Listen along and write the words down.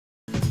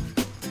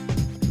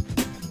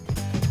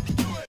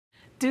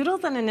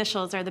Doodles and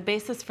initials are the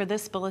basis for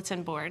this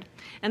bulletin board,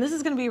 and this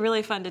is going to be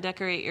really fun to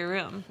decorate your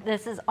room.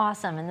 This is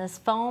awesome, and this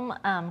foam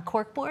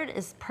cork board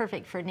is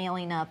perfect for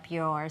nailing up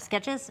your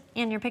sketches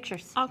and your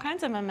pictures. All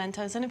kinds of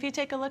mementos, and if you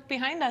take a look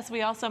behind us,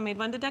 we also made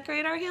one to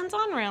decorate our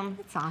hands-on room.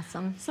 It's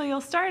awesome. So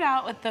you'll start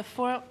out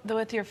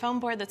with your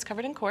foam board that's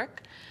covered in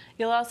cork.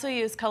 You'll also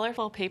use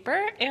colorful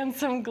paper and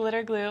some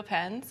glitter glue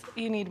pens.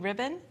 You need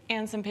ribbon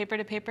and some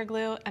paper-to-paper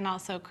glue and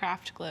also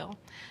craft glue.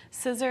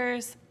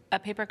 Scissors, a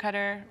paper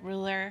cutter,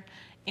 ruler,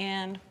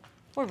 and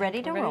we're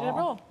ready to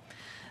roll.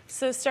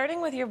 So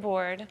starting with your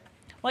board,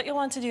 what you'll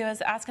want to do is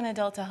ask an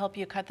adult to help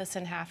you cut this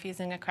in half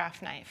using a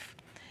craft knife.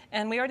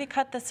 And we already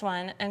cut this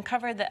one and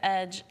covered the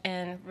edge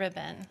in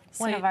ribbon.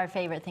 One of our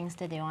favorite things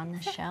to do on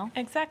this show.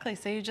 Exactly,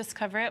 so you just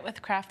cover it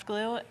with craft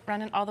glue,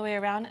 run it all the way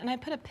around, and I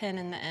put a pin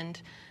in the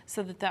end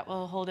so that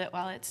will hold it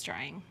while it's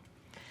drying.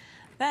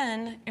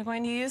 Then you're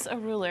going to use a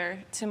ruler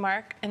to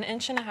mark 1.5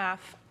 inches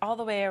all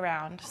the way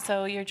around.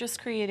 So you're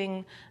just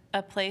creating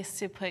a place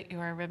to put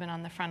your ribbon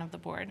on the front of the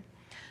board.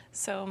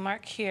 So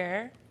mark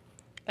here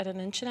at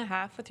 1.5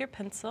 inches with your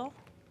pencil,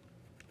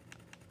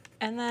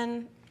 and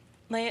then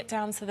lay it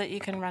down so that you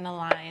can run a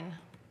line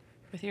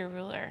with your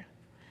ruler.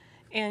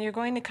 And you're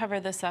going to cover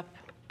this up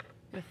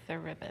with the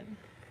ribbon.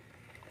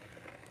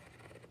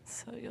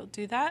 So you'll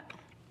do that.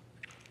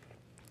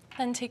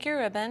 Then take your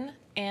ribbon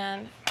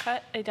and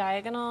cut a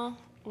diagonal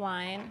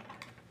line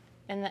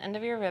in the end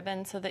of your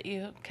ribbon so that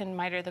you can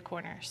miter the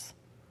corners.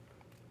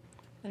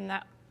 And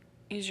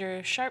use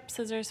your sharp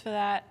scissors for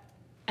that,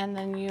 and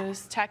then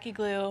use tacky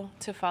glue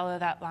to follow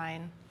that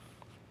line.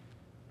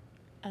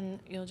 And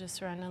you'll just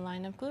run a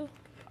line of glue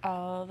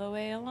all the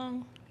way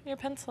along your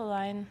pencil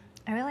line.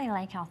 I really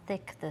like how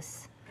thick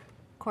this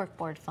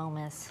corkboard foam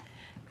is.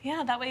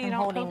 Yeah, that way you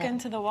don't poke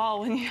into the wall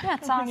when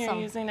you're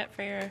using it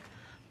for your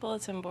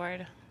bulletin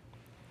board.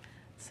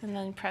 So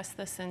then press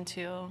this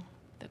into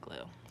the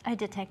glue. I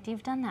detect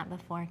you've done that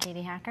before,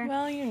 Katie Hacker.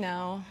 Well, you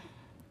know,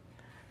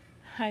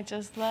 I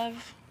just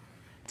love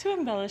to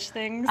embellish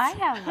things. I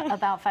have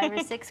about 5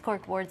 or 6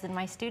 cork boards in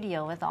my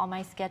studio with all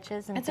my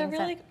sketches and it's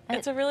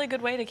a really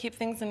good way to keep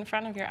things in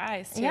front of your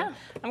eyes too. Yeah.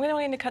 I'm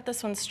going to cut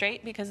this one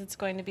straight because it's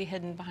going to be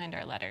hidden behind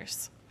our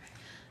letters.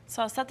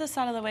 So I'll set this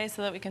out of the way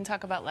so that we can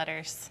talk about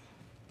letters.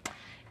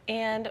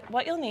 And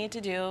what you'll need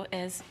to do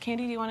is,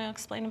 Candie, do you want to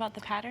explain about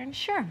the pattern?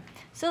 Sure.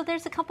 So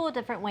there's a couple of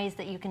different ways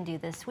that you can do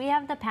this. We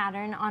have the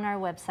pattern on our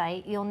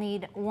website. You'll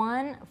need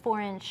 1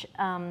 4-inch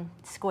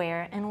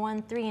square and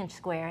 1 3-inch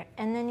square,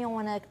 and then you'll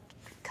want to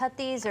cut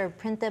these or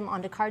print them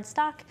onto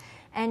cardstock,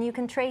 and you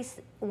can trace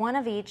one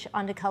of each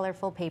onto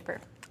colorful paper.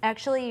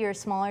 Actually, your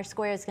smaller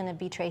square is going to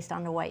be traced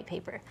onto white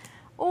paper.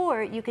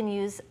 Or you can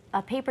use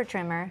a paper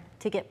trimmer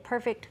to get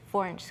perfect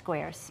 4-inch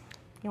squares.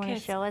 You want to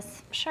show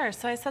us? Sure.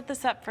 So I set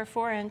this up for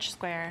 4-inch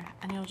square,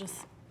 and you'll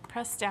just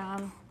press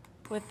down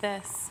with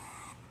this.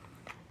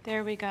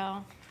 There we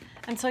go.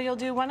 And so you'll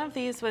do one of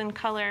these in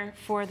color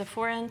for the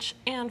 4-inch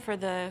and for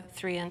the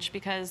 3-inch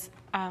because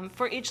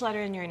for each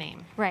letter in your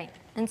name. Right.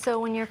 And so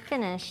when you're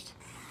finished,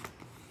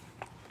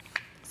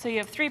 so you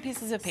have 3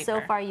 pieces of paper.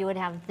 So far you would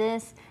have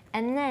this,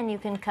 and then you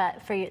can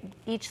cut for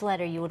each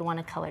letter you would want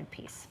a colored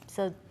piece.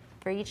 So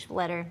for each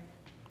letter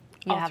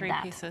you have all 3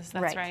 pieces.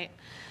 That's right.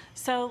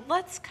 So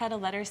let's cut a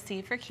letter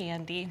C for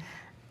Candie.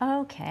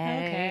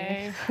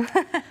 Okay.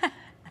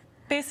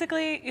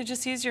 Basically, you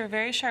just use your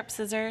very sharp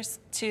scissors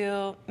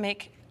to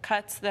make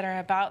cuts that are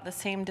about the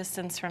same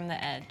distance from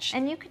the edge.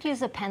 And you could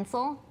use a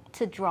pencil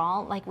to draw,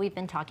 like we've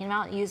been talking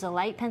about. Use a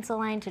light pencil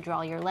line to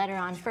draw your letter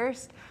on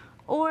first,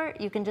 or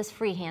you can just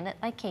freehand it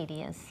like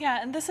Katie is.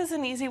 Yeah, and this is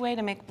an easy way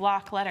to make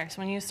block letters.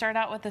 When you start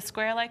out with a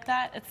square like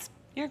that,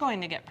 you're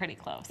going to get pretty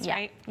close,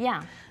 right?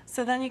 Yeah.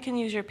 So then you can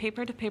use your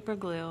paper-to-paper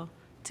glue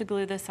to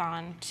glue this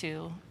on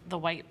to the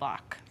white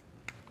block.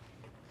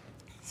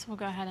 So we'll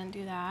go ahead and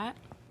do that.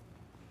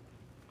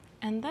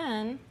 And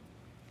then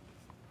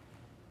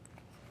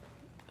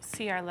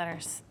see our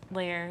letters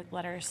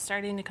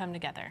starting to come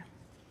together.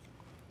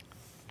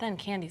 Then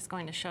Candie's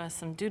going to show us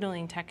some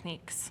doodling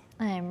techniques.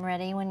 I am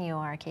ready when you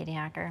are, Katie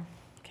Hacker.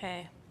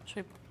 Okay,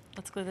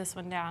 let's glue this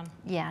one down.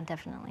 Yeah,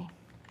 definitely.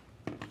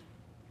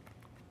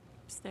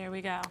 So there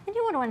we go. And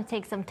you would want to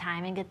take some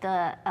time and get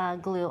the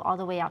glue all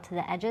the way out to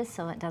the edges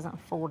so it doesn't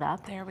fold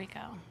up. There we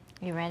go.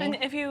 You ready? And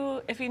if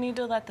you need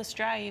to let this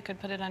dry, you could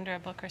put it under a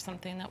book or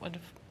something that would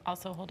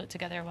also hold it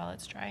together while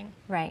it's drying.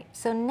 Right.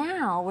 So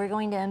now we're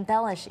going to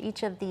embellish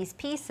each of these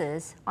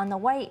pieces on the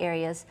white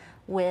areas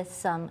with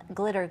some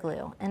glitter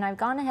glue. And I've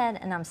gone ahead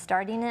and I'm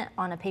starting it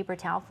on a paper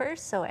towel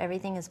first, so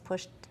everything is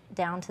pushed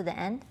down to the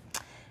end.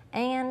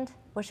 And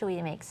what should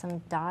we make? Some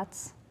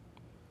dots?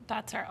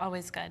 Dots are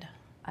always good.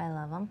 I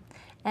love them.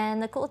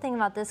 And the cool thing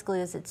about this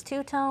glue is it's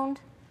two-toned,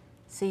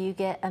 so you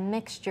get a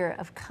mixture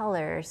of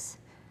colors.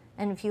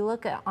 And if you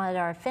look at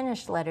our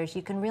finished letters,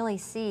 you can really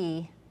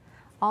see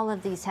all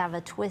of these have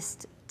a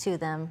twist to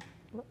them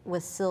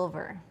with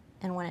silver.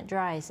 And when it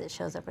dries, it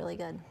shows up really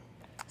good.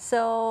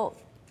 So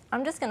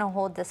I'm just gonna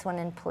hold this one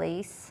in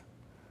place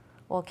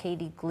while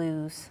Katie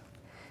glues.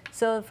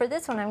 So for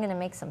this one, I'm gonna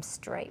make some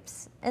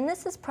stripes. And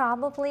this is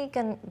probably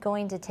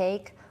going to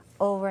take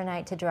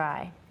overnight to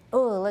dry.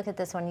 Oh, look at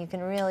this one. You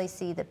can really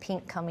see the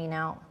pink coming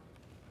out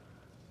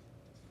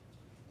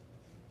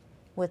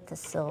with the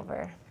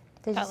silver.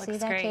 Did you see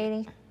that, great.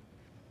 Katie?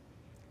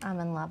 I'm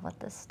in love with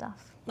this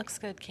stuff. Looks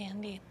good,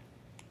 Candie.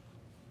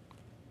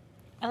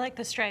 I like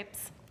the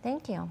stripes.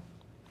 Thank you.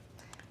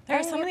 There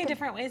are so many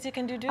different ways you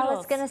can do doodles. I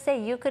was gonna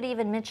say, you could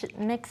even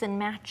mix and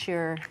match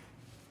your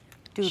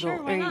doodle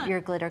Sure, why or not? your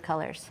glitter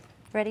colors.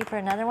 Ready for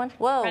another one?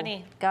 Whoa,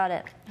 Ready. Got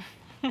it.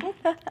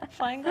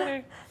 Flying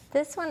glitter.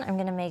 This one, I'm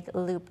gonna make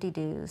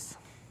loop-de-doos.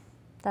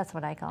 That's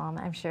what I call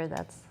them. I'm sure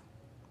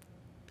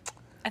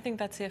I think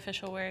that's the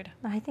official word.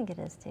 I think it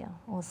is too.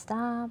 We'll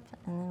stop,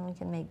 and then we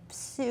can make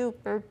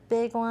super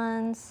big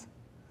ones.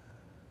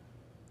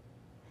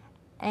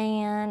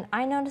 And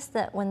I noticed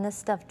that when this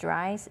stuff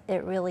dries,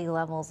 it really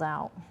levels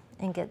out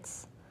and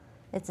it's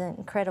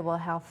incredible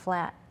how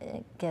flat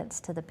it gets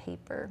to the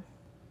paper.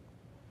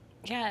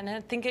 Yeah, and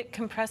I think it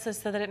compresses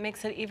so that it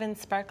makes it even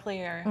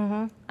sparklier.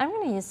 I'm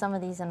gonna use some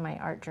of these in my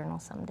art journal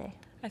someday.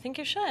 I think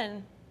you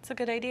should. It's a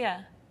good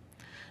idea.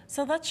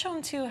 So let's show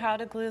them too how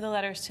to glue the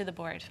letters to the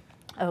board.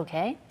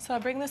 Okay. So I'll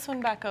bring this one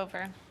back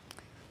over.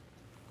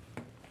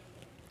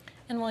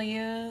 And we'll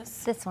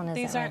use, This one isn't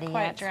these aren't ready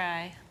quite yet.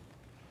 dry.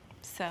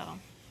 So,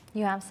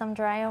 You have some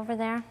dry over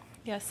there?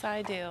 yes,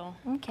 I do.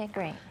 Okay,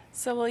 great.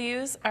 So we'll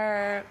use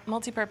our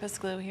multi-purpose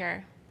glue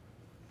here.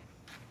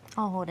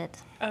 I'll hold it.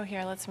 Oh,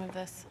 here, let's move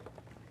this.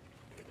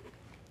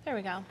 There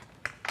we go.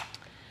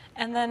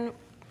 And then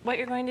what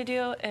you're going to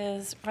do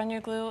is run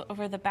your glue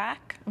over the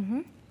back,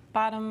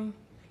 bottom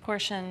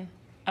portion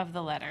of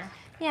the letter.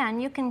 Yeah,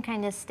 and you can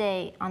kind of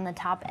stay on the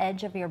top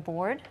edge of your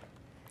board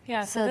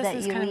Yeah, so, So that this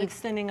is you kind of leave-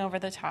 extending over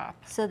the top.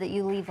 so that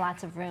you leave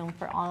lots of room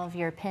for all of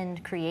your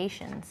pinned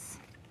creations.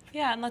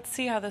 Yeah, and let's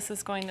see how this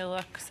is going to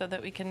look so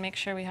that we can make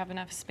sure we have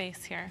enough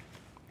space here.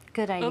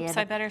 Good idea. Oops,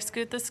 I better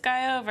scoot this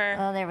guy over.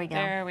 Oh, there we go.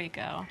 There we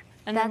go.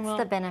 And That's then we'll,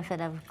 the benefit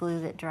of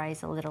glue that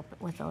dries with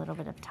a little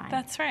bit of time.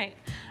 That's right.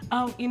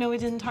 Oh, you know, we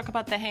didn't talk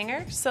about the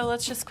hanger, so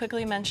let's just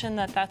quickly mention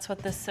that that's what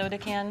this soda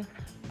can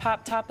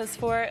pop top is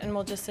for, and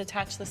we'll just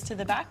attach this to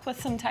the back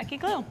with some tacky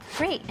glue.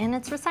 Great, and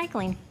it's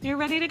recycling. You're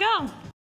ready to go.